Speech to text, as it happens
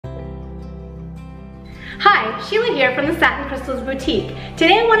Hi, Sheila here from the Satin Crystals Boutique.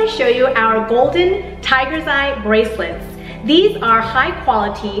 Today I want to show you our golden tiger's eye bracelets. These are high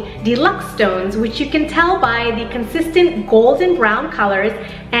quality deluxe stones which you can tell by the consistent golden brown colors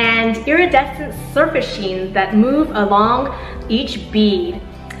and iridescent surface sheens that move along each bead.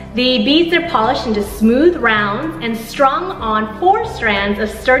 The beads are polished into smooth rounds and strung on 4 strands of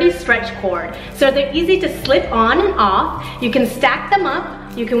sturdy stretch cord. So they're easy to slip on and off. You can stack them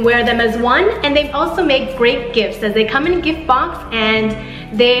up, you can wear them as one, and they also make great gifts as they come in a gift box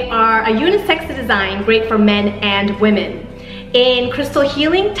and they are a unisex design, great for men and women. In crystal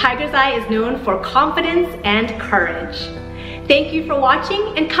healing, tiger's eye is known for confidence and courage. Thank you for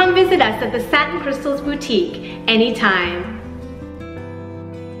watching and come visit us at the Satin Crystals Boutique anytime.